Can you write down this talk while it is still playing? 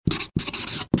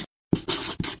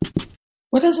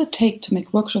What does it take to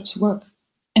make workshops work?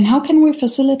 And how can we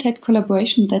facilitate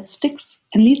collaboration that sticks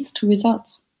and leads to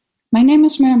results? My name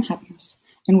is Miriam Hartness,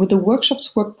 and with the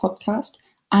Workshops Work podcast,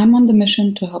 I'm on the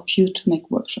mission to help you to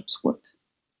make workshops work.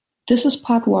 This is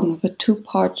part one of a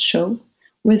two-part show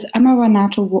with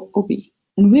Amaranatho Robey,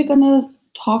 and we're going to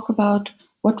talk about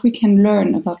what we can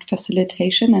learn about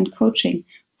facilitation and coaching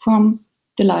from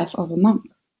the life of a monk.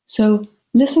 So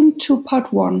listen to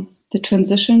part one, the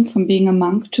transition from being a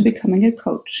monk to becoming a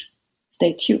coach.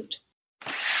 Stay tuned.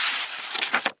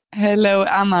 Hello,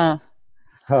 Amma.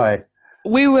 Hi.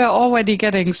 We were already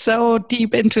getting so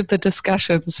deep into the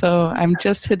discussion, so I'm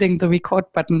just hitting the record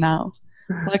button now.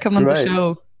 Welcome on the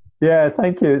show. Yeah,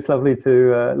 thank you. It's lovely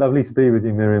to be with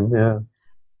you, Miriam. Yeah.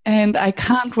 And I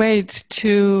can't wait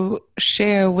to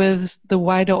share with the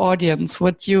wider audience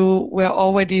what you were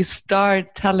already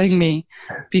start telling me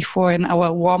before in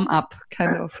our warm-up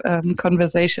kind of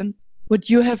conversation. What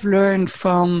you have learned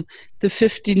from the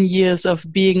 15 years of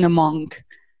being a monk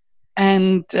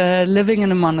and living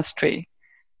in a monastery.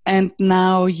 And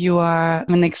now you are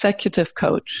an executive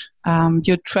coach.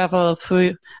 You travel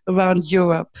around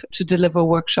Europe to deliver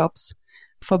workshops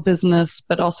for business,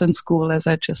 but also in school, as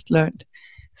I just learned.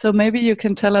 So maybe you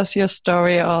can tell us your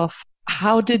story of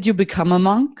how did you become a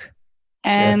monk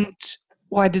and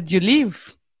why did you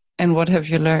leave and what have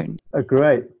you learned?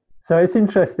 Great. So it's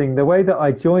interesting. The way that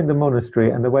I joined the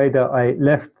monastery and the way that I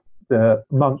left the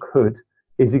monkhood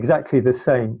is exactly the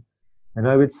same. And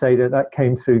I would say that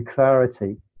came through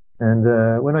clarity.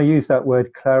 And when I use that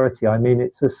word clarity, I mean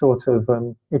it's a sort of,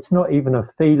 it's not even a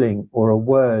feeling or a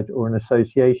word or an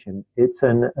association. It's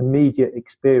an immediate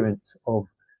experience of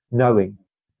knowing.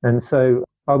 And so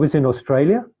I was in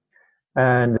Australia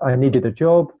and I needed a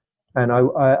job, and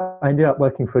I ended up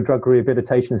working for a drug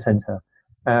rehabilitation center,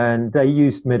 and they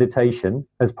used meditation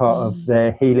as part of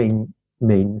their healing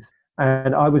means.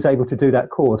 And I was able to do that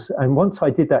course. And once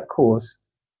I did that course,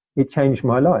 it changed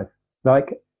my life.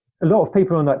 Like a lot of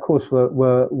people on that course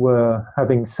were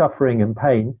having suffering and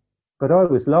pain, but I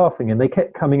was laughing, and they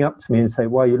kept coming up to me and say,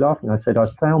 "Why are you laughing?" I said, "I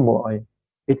found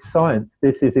it's science.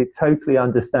 It totally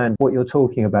understand what you're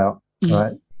talking about."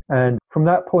 Right. And from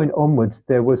that point onwards,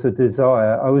 there was a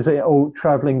desire. I was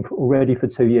traveling already for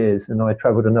 2 years, and I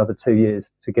traveled another 2 years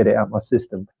to get it out my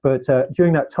system. But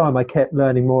during that time, I kept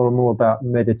learning more and more about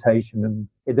meditation, and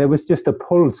there was just a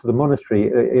pull to the monastery.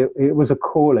 It was a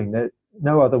calling.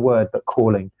 No other word but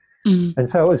calling. And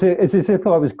so it was as if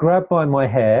I was grabbed by my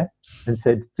hair and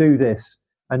said, "Do this."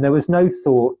 And there was no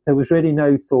thought. There was really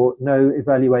no thought, no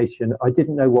evaluation. I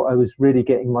didn't know what I was really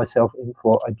getting myself in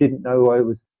for. I didn't know I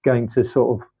was going to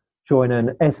sort of join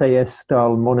an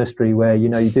SAS-style monastery where, you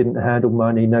didn't handle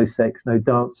money, no sex, no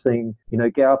dancing,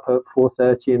 get up at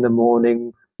 4:30 in the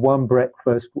morning, one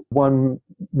breakfast, one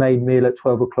main meal at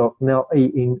 12 o'clock, not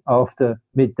eating after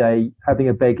midday, having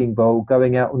a begging bowl,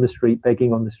 going out on the street,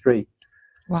 begging on the street.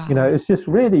 Wow. It's just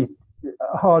really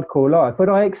a hardcore life, but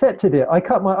I accepted it. I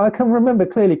can remember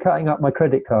clearly cutting up my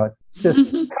credit card, just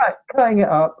cutting it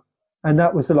up, and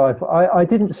that was the life. I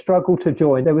didn't struggle to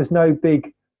join. There was no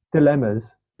big dilemmas.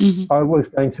 I was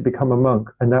going to become a monk,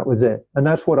 and that was it. And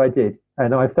that's what I did.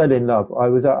 And I fell in love. I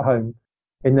was at home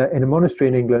in a monastery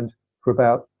in England for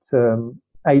about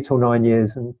 8 or 9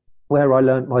 years, and where I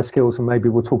learnt my skills, and maybe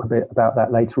we'll talk a bit about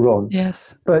that later on.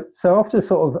 Yes. But so after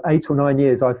sort of 8 or 9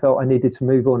 years, I felt I needed to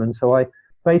move on, and so I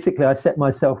set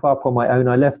myself up on my own.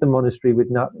 I left the monastery with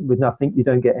nothing. You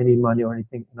don't get any money or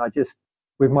anything. And I just,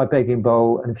 with my begging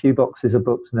bowl and a few boxes of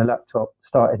books and a laptop,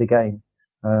 started again.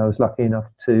 I was lucky enough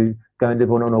to go and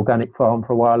live on an organic farm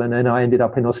for a while. And then I ended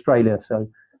up in Australia.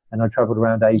 And I traveled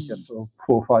around Asia for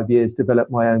 4 or 5 years,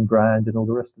 developed my own brand and all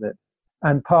the rest of it.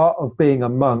 And part of being a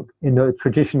monk in the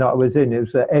tradition that I was in, it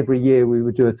was that every year we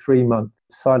would do a 3-month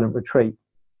silent retreat,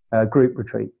 group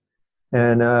retreat.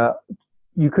 And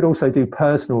you could also do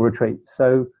personal retreats.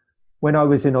 So when I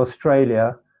was in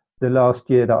Australia, the last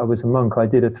year that I was a monk, I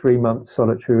did a 3-month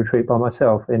solitary retreat by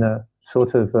myself in a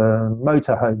sort of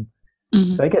motorhome.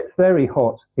 So it gets very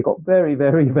hot. It got very,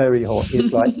 very, very hot.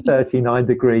 It's like 39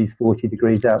 degrees, 40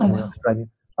 degrees out in the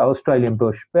Australian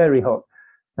bush, very hot.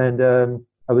 And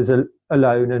I was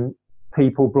alone, and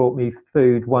people brought me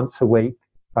food once a week.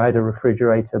 I had a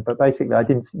refrigerator, but basically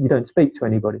you don't speak to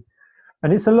anybody.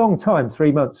 And it's a long time,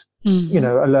 3 months,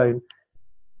 alone.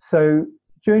 So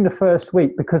during the first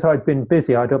week, because I'd been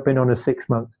busy, I'd been on a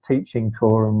 6-month teaching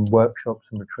tour and workshops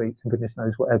and retreats and goodness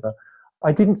knows whatever.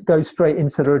 I didn't go straight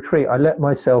into the retreat. I let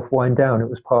myself wind down. It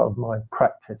was part of my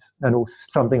practice, and also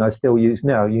something I still use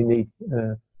now. You need,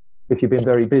 if you've been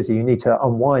very busy, you need to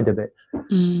unwind a bit.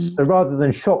 So rather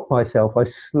than shock myself, I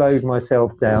slowed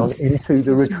myself down into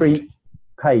the retreat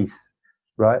pace.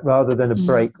 right? Rather than a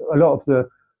break. A lot of the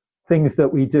things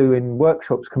that we do in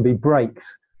workshops can be breaks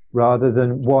rather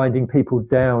than winding people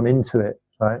down into it,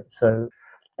 right? So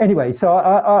anyway, so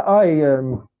I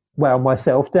wound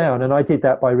myself down, and I did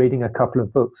that by reading a couple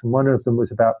of books. And one of them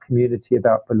was about community,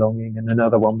 about belonging, and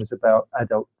another one was about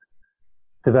adult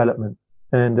development.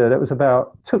 And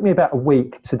took me about a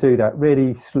week to do that.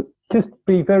 Really, just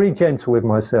be very gentle with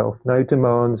myself. No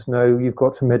demands. No, you've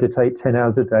got to meditate 10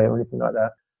 hours a day or anything like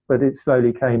that. But it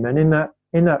slowly came. And in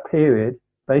that period,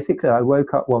 basically, I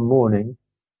woke up one morning,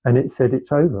 and it said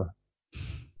it's over.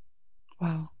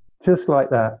 Wow! Just like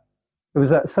that. It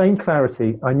was that same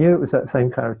clarity. I knew it was that same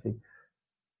clarity.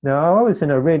 Now, I was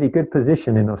in a really good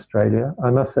position in Australia,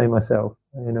 I must say myself,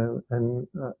 and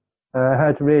I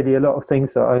had really a lot of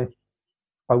things that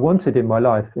I wanted in my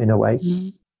life in a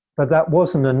way, but that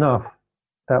wasn't enough.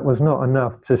 That was not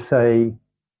enough to say,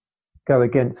 go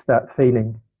against that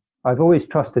feeling. I've always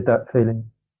trusted that feeling.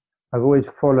 I've always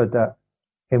followed that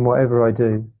in whatever I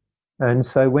do. And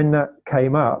so when that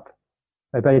came up,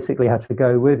 I basically had to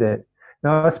go with it.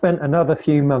 Now, I spent another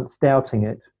few months doubting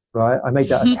it, right? I made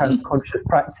that a conscious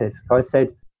practice. I said,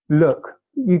 look,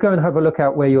 you go and have a look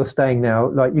out where you're staying now.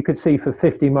 Like, you could see for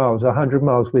 50 miles, 100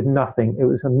 miles with nothing. It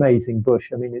was amazing bush.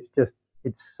 I mean,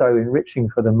 it's so enriching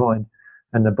for the mind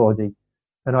and the body.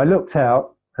 And I looked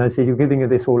out and I said, you're giving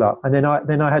this all up. And then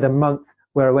I had a month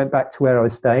where I went back to where I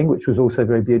was staying, which was also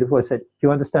very beautiful. I said, do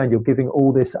you understand you're giving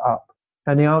all this up?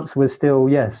 And the answer was still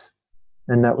yes.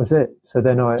 And that was it. So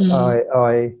then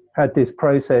I had this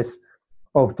process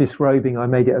of disrobing. I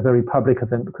made it a very public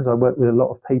event because I worked with a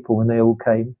lot of people and they all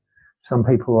came. Some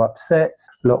people were upset.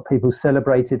 A lot of people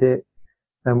celebrated it.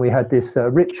 And we had this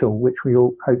ritual, which we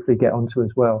all hopefully get onto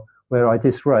as well, where I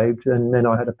disrobed. And then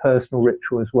I had a personal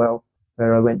ritual as well,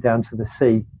 where I went down to the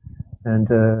sea. And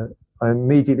I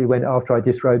immediately went, after I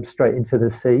disrobed, straight into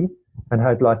the sea and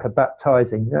had like a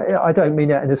baptizing. I don't mean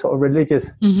that in a sort of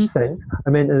religious sense. I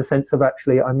mean in the sense of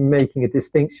actually I'm making a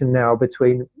distinction now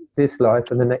between this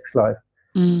life and the next life.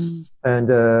 And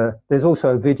there's also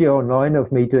a video online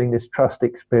of me doing this trust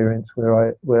experience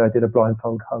where I did a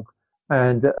blindfold hug,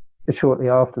 and shortly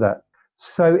after that.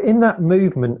 So in that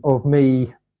movement of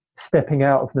me stepping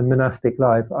out of the monastic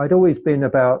life, I'd always been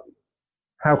about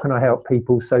how can I help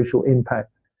people, social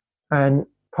impact. And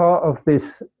part of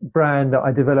this brand that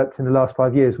I developed in the last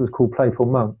 5 years was called Playful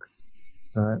Monk.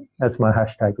 That's my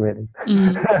hashtag, really.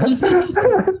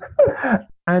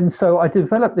 And so I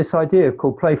developed this idea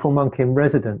called Playful Monk in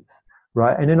Residence,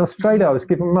 right? And in Australia, I was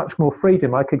given much more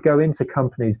freedom. I could go into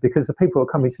companies because the people who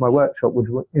were coming to my workshop would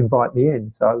invite me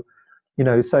in. So,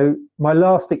 so my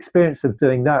last experience of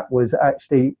doing that was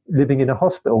actually living in a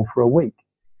hospital for a week.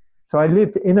 So I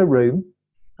lived in a room.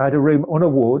 I had a room on a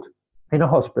ward in a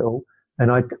hospital.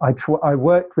 And I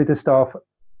worked with the staff,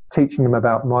 teaching them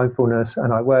about mindfulness,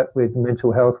 and I worked with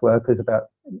mental health workers about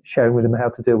sharing with them how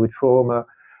to deal with trauma,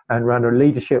 and ran a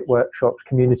leadership workshops,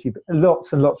 community,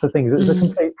 lots and lots of things. It was a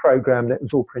complete program that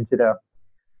was all printed out.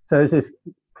 So it was this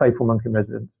Playful Monk in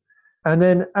Residence. And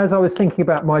then as I was thinking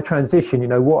about my transition,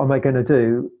 what am I going to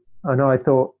do? And I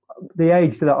thought, the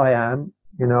age that I am,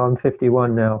 I'm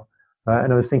 51 now, right?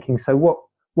 And I was thinking, so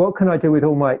what can I do with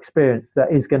all my experience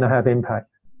that is going to have impact?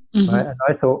 Right? And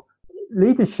I thought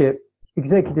leadership,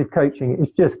 executive coaching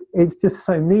it's just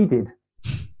so needed.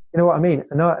 You know what I mean?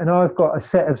 And I've got a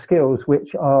set of skills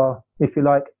which are, if you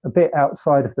like, a bit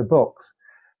outside of the box.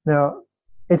 Now,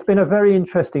 it's been a very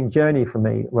interesting journey for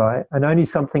me, right? And only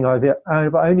something I've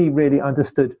only really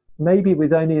understood maybe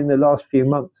only in the last few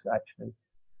months, actually.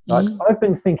 Like I've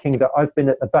been thinking that I've been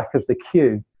at the back of the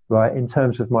queue, right, in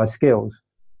terms of my skills,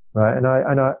 right? And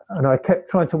I kept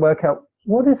trying to work out,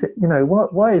 what is it?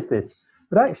 Why is this?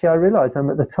 But actually, I realised I'm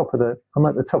at the top of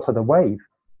the wave.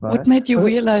 Right? What made you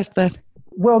realize that?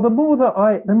 Well, the more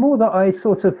that I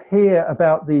sort of hear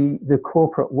about the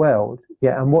corporate world,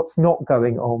 and what's not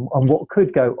going on, and what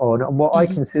could go on, and what I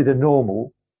consider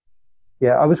normal.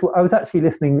 Yeah, I was actually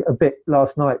listening a bit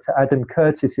last night to Adam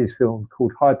Curtis's film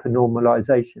called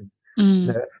Hypernormalization.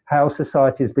 How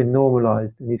society has been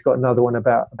normalized, and he's got another one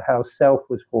about how self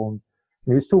was formed.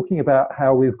 And he was talking about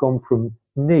how we've gone from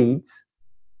needs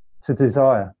to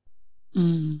desire.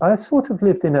 I sort of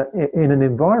lived in an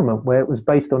environment where it was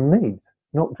based on needs,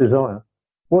 not desire.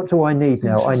 What do I need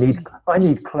now? I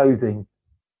need clothing.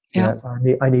 Yeah.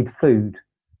 I need food.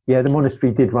 Yeah, the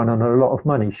monastery did run on a lot of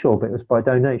money, sure, but it was by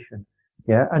donation.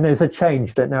 Yeah, and there's a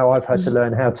change that now I've had to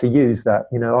learn how to use that.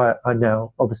 I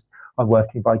now obviously I'm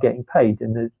working by getting paid,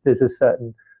 and there's a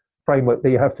certain framework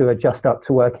that you have to adjust up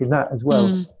to work in that as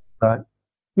well. Right.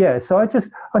 Yeah, so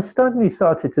I suddenly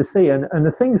started to see, and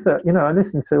the things that, I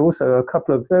listened to also a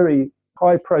couple of very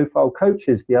high-profile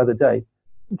coaches the other day,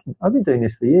 thinking, I've been doing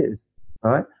this for years,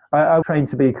 right? I trained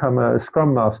to become a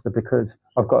Scrum Master because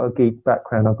I've got a geek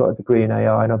background. I've got a degree in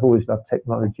AI, and I've always loved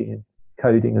technology and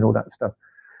coding and all that stuff.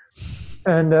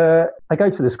 And I go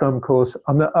to the Scrum course.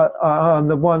 I'm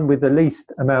the one with the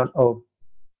least amount of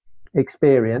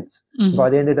experience. Mm-hmm. By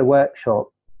the end of the workshop,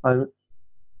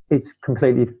 it's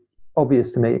completely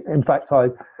obvious to me. In fact,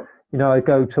 I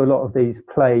go to a lot of these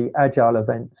play agile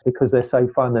events because they're so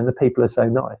fun and the people are so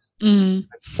nice. Mm.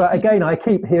 But again, I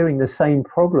keep hearing the same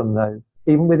problem though,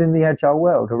 even within the agile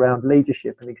world around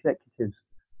leadership and executives.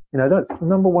 That's the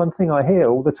number one thing I hear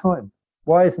all the time.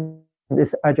 Why isn't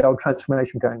this agile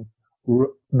transformation going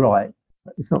right?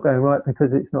 It's not going right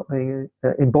because it's not being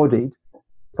embodied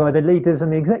by the leaders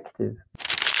and the executives.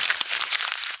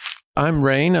 I'm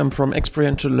Rain. I'm from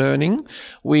Experiential Learning.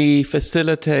 We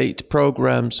facilitate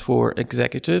programs for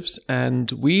executives,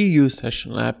 and we use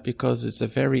Session Lab because it's a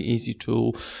very easy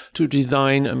tool to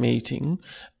design a meeting,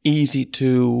 easy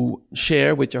to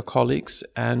share with your colleagues,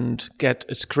 and get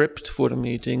a script for the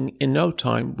meeting in no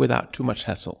time without too much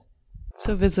hassle.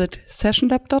 So visit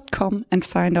sessionlab.com and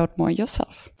find out more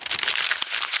yourself.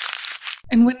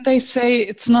 And when they say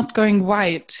it's not going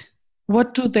right,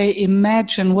 what do they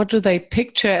imagine? What do they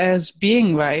picture as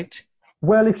being right?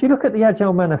 Well, if you look at the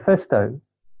Agile Manifesto,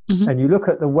 mm-hmm. and you look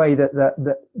at the way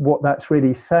that what that's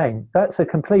really saying, that's a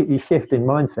completely shift in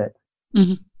mindset,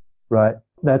 mm-hmm. right?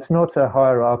 That's not a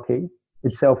hierarchy.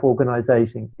 It's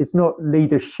self-organization. It's not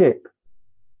leadership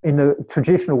in the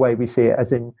traditional way we see it,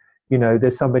 as in,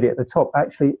 there's somebody at the top.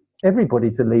 Actually,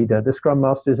 everybody's a leader. The Scrum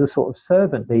Master is a sort of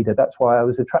servant leader. That's why I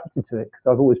was attracted to it,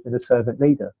 because I've always been a servant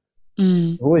leader.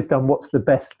 Mm. I've always done what's the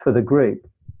best for the group.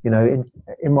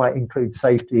 It might include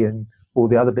safety and all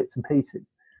the other bits and pieces.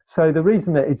 So the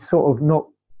reason that it's sort of not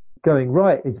going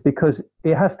right is because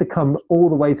it has to come all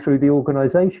the way through the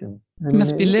organization. It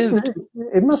must be lived.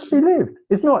 It must be lived.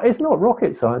 It's not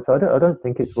rocket science. I don't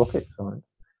think it's rocket science,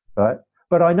 right?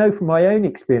 But I know from my own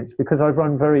experience, because I've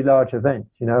run very large events.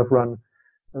 I've run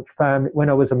family. When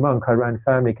I was a monk, I ran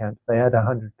family camps. They had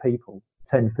 100 people,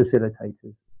 10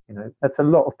 facilitators. That's a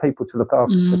lot of people to look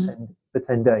after for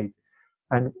 10 days.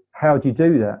 And how do you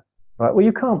do that? Right? Well,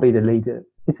 you can't be the leader.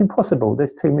 It's impossible.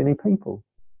 There's too many people.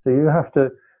 So you have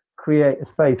to create a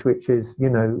space which is,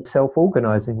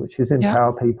 self-organizing, which is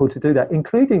empower people to do that,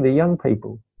 including the young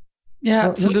people. Yeah,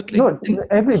 absolutely. Not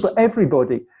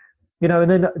everybody.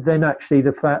 And then actually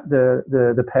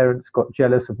the parents got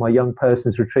jealous of my young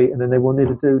person's retreat, and then they wanted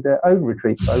to do their own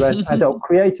retreat. So I ran adult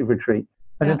creative retreats.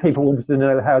 And then people wanted to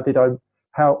know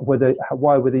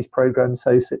why were these programs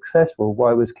so successful?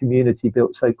 Why was community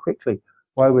built so quickly?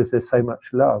 Why was there so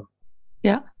much love?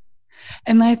 Yeah.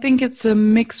 And I think it's a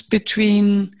mix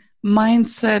between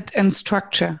mindset and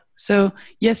structure. So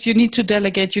yes, you need to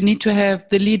delegate. You need to have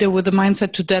the leader with the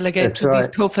mindset to delegate these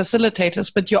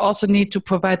co-facilitators, but you also need to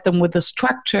provide them with a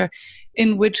structure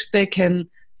in which they can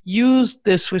use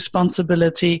this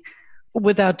responsibility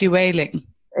without derailing.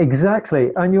 Exactly.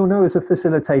 And you'll know as a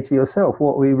facilitator yourself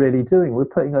what we're really doing. We're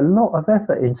putting a lot of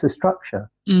effort into structure.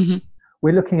 Mm-hmm.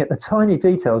 We're looking at the tiny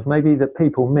details maybe that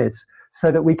people miss so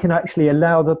that we can actually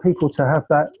allow the people to have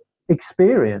that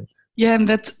experience. Yeah, and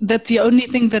that's the only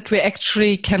thing that we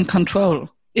actually can control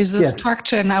is the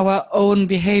structure in our own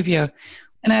behavior.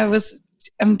 And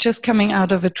I'm just coming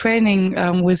out of a training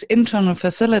with internal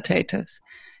facilitators.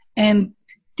 And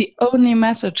the only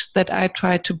message that I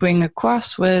tried to bring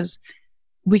across was,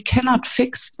 we cannot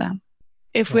fix them.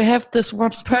 If we have this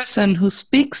one person who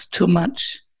speaks too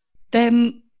much,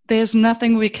 then there's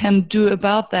nothing we can do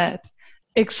about that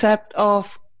except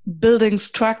of building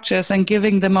structures and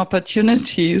giving them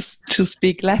opportunities to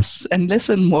speak less and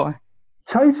listen more.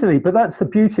 Totally, but that's the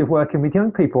beauty of working with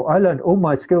young people. I learned all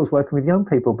my skills working with young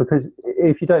people because,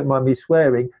 if you don't mind me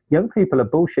swearing, young people are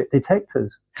bullshit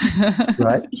detectors,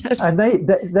 right? Yes. And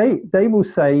they will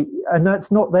say, and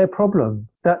that's not their problem.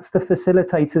 That's the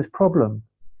facilitator's problem.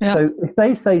 Yeah. So if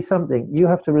they say something, you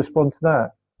have to respond to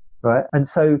that, right? And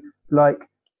so,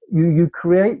 you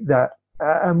create that,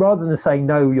 and rather than saying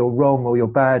no, you're wrong or you're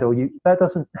bad that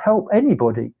doesn't help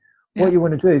anybody. Yeah. What you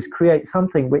want to do is create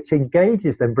something which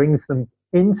engages them, brings them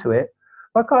into it.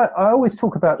 I always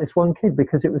talk about this one kid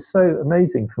because it was so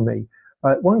amazing for me.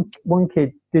 One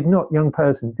kid young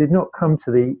person did not come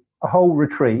to the whole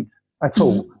retreat at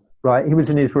all. Right, he was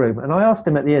in his room, and I asked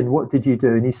him at the end, "What did you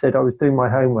do?" And he said, "I was doing my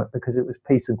homework because it was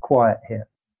peace and quiet here."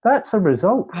 That's a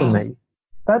result for me.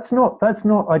 That's not.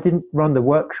 I didn't run the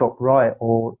workshop right,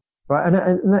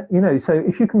 and so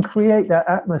if you can create that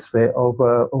atmosphere of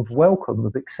welcome,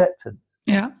 of acceptance,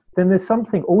 then there's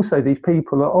something also these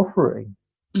people are offering.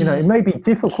 You know, it may be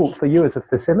difficult for you as a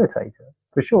facilitator,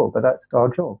 for sure, but that's our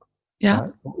job. Yeah.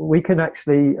 Right? We can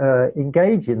actually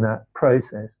engage in that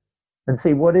process and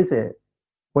see what is it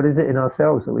in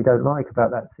ourselves that we don't like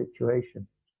about that situation.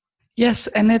 Yes,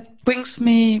 and it brings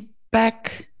me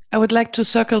back. I would like to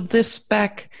circle this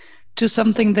back to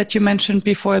something that you mentioned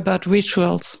before about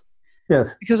rituals. Yes.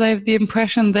 Because I have the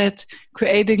impression that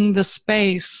creating the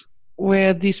space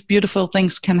where these beautiful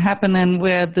things can happen and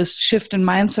where this shift in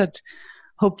mindset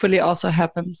hopefully also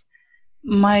happens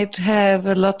might have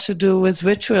a lot to do with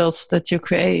rituals that you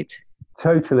create.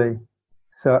 Totally.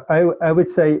 So I would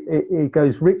say it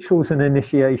goes rituals and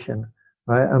initiation,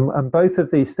 right? And both of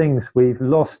these things we've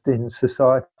lost in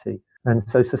society. And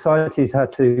so society's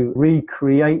had to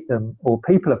recreate them, or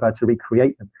people have had to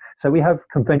recreate them. So we have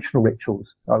conventional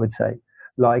rituals, I would say,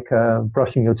 like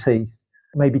brushing your teeth,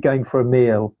 maybe going for a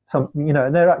meal,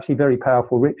 and they're actually very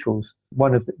powerful rituals.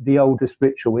 One of the oldest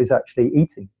ritual is actually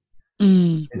eating.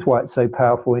 It's why it's so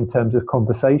powerful in terms of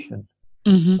conversation.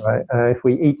 Right? If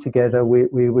we eat together, we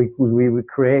would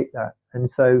create that. And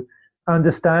so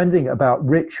understanding about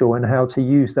ritual and how to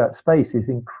use that space is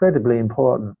incredibly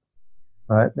important.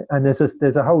 Right? And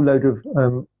there's a whole load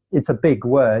of, it's a big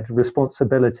word,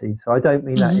 responsibility. So I don't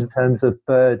mean that in terms of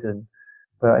burden,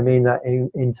 but I mean that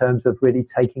in terms of really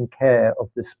taking care of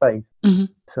the space.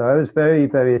 So I was very,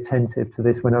 very attentive to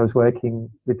this when I was working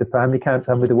with the family camps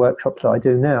and with the workshops that I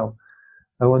do now.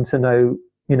 I want to know,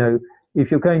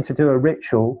 if you're going to do a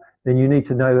ritual, then you need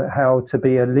to know how to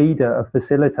be a leader, a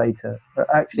facilitator. But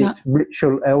actually, it's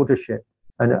ritual eldership.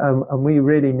 And we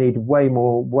really need way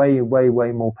more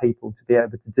people to be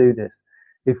able to do this.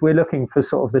 If we're looking for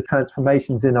sort of the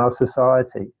transformations in our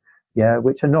society,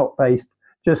 which are not based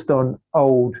just on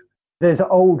there's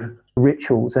old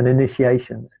rituals and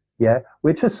initiations,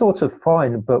 which are sort of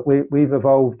fine, but we've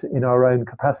evolved in our own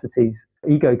capacities,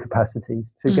 ego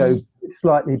capacities, to go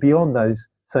slightly beyond those.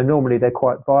 So normally they're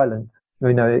quite violent.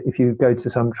 If you go to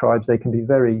some tribes, they can be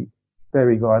very,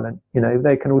 very violent.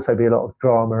 There can also be a lot of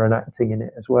drama and acting in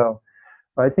it as well.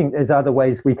 But I think there's other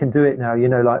ways we can do it now,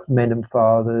 like Men and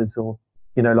Fathers, or,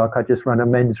 like I just run a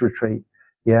men's retreat.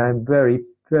 And very,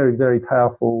 very, very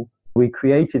powerful. We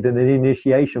created an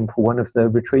initiation for one of the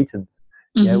retreatants,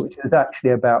 which is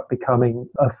actually about becoming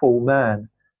a full man,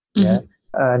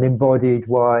 an embodied,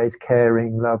 wise,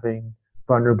 caring, loving,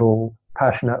 vulnerable,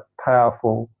 passionate,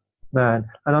 powerful man.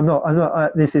 And I'm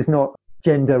not. This is not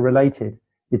gender related.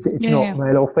 It's not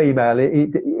male or female.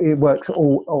 It works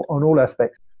on all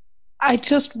aspects. I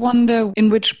just wonder in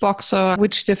which box or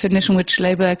which definition, which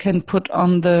label I can put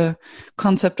on the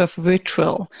concept of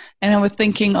ritual. And I was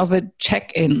thinking of a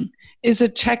check-in. Is a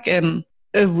check-in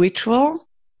a ritual,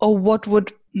 or what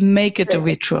would make it a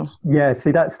ritual? Yeah,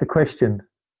 see, that's the question.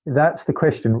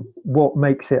 What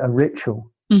makes it a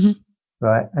ritual?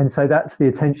 Right? And so that's the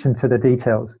attention to the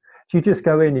details. If you just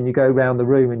go in and you go around the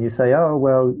room and you say, oh,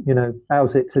 well,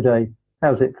 how's it today?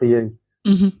 How's it for you?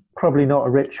 Probably not a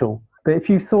ritual. But if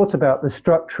you thought about the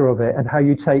structure of it and how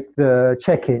you take the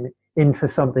check-in into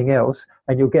something else,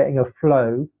 and you're getting a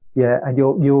flow, and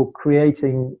you're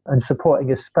creating and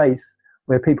supporting a space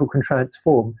where people can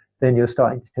transform, then you're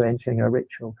starting to enter a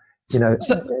ritual.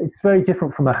 It's very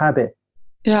different from a habit.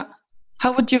 Yeah.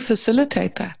 How would you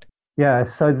facilitate that? Yeah,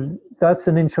 so that's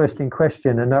an interesting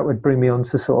question, and that would bring me on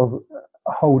to sort of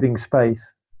holding space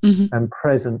and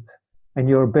present, and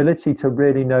your ability to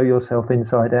really know yourself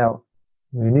inside out.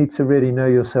 You need to really know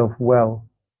yourself well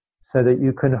so that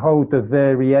you can hold the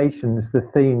variations, the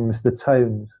themes, the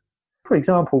tones. For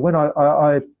example, when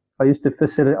I used to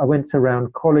facilitate, I went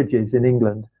around colleges in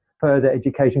England, further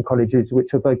education colleges,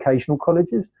 which are vocational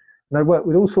colleges, and I worked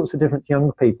with all sorts of different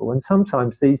young people, and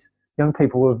sometimes these young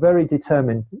people were very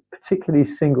determined, particularly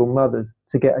single mothers,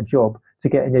 to get a job, to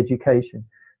get an education.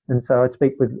 And so I'd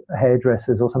speak with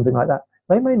hairdressers or something like that.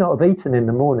 They may not have eaten in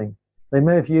the morning. They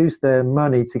may have used their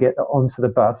money to get onto the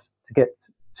bus to get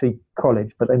to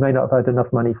college, but they may not have had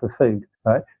enough money for food.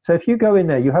 Right? So if you go in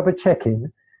there, you have a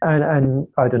check-in, and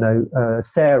I don't know,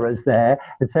 Sarah's there,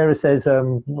 and Sarah says,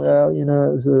 well,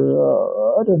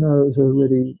 I don't know, it was a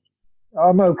really,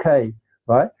 I'm okay,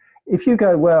 right? If you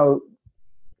go, well,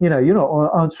 you're not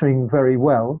answering very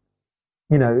well,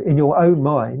 in your own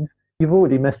mind, you've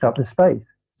already messed up the space.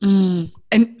 And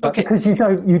okay. Because you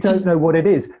don't know what it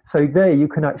is. So there you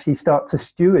can actually start to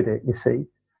steward it, you see.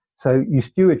 So you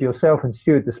steward yourself and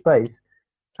steward the space.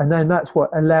 And then that's what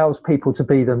allows people to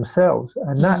be themselves.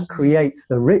 And that creates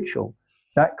the ritual.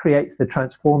 That creates the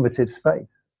transformative space.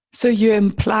 So you're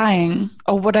implying,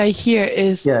 or what I hear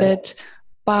is that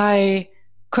by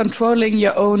controlling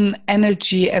your own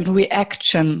energy and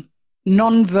reaction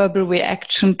non-verbal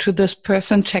reaction to this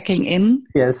person checking in.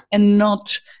 Yes. And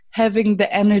not having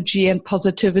the energy and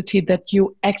positivity that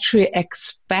you actually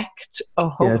expect or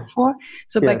hope for.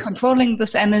 So by controlling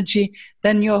this energy,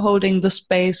 then you're holding the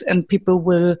space and people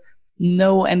will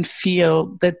know and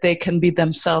feel that they can be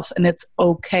themselves, and it's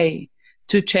okay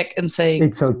to check and say,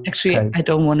 it's okay. Actually, I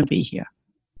don't want to be here.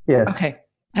 Yes. Okay.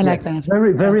 I like that.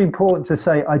 Very, very important to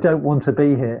say, I don't want to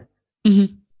be here.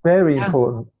 Mm-hmm. Very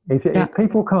important. If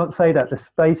people can't say that, the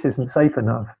space isn't safe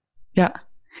enough. Yeah.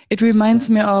 It reminds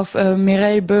me of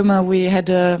Mireille Böhmer. We had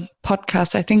a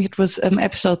podcast, I think it was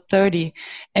episode 30,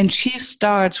 and she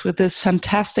starts with this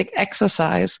fantastic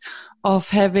exercise of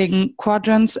having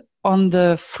quadrants on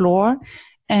the floor,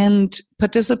 and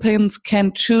participants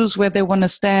can choose where they want to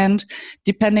stand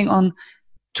depending on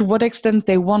to what extent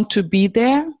they want to be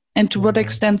there and to what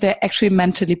extent they're actually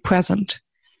mentally present.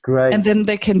 Great. And then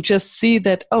they can just see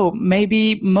that,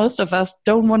 maybe most of us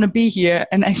don't want to be here,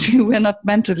 and actually we're not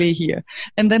mentally here.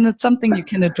 And then it's something you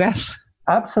can address.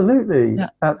 Absolutely. Yeah.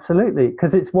 Absolutely.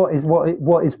 Because it's what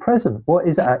is present, what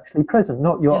is actually present,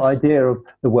 not your idea of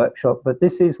the workshop, but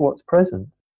this is what's present.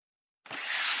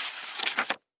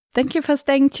 Thank you for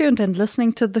staying tuned and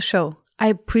listening to the show. I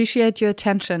appreciate your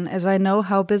attention, as I know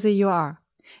how busy you are.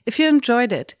 If you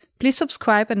enjoyed it, please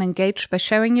subscribe and engage by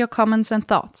sharing your comments and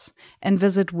thoughts, and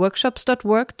visit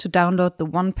workshops.work to download the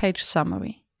one-page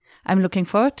summary. I'm looking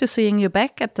forward to seeing you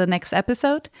back at the next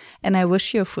episode, and I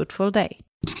wish you a fruitful day.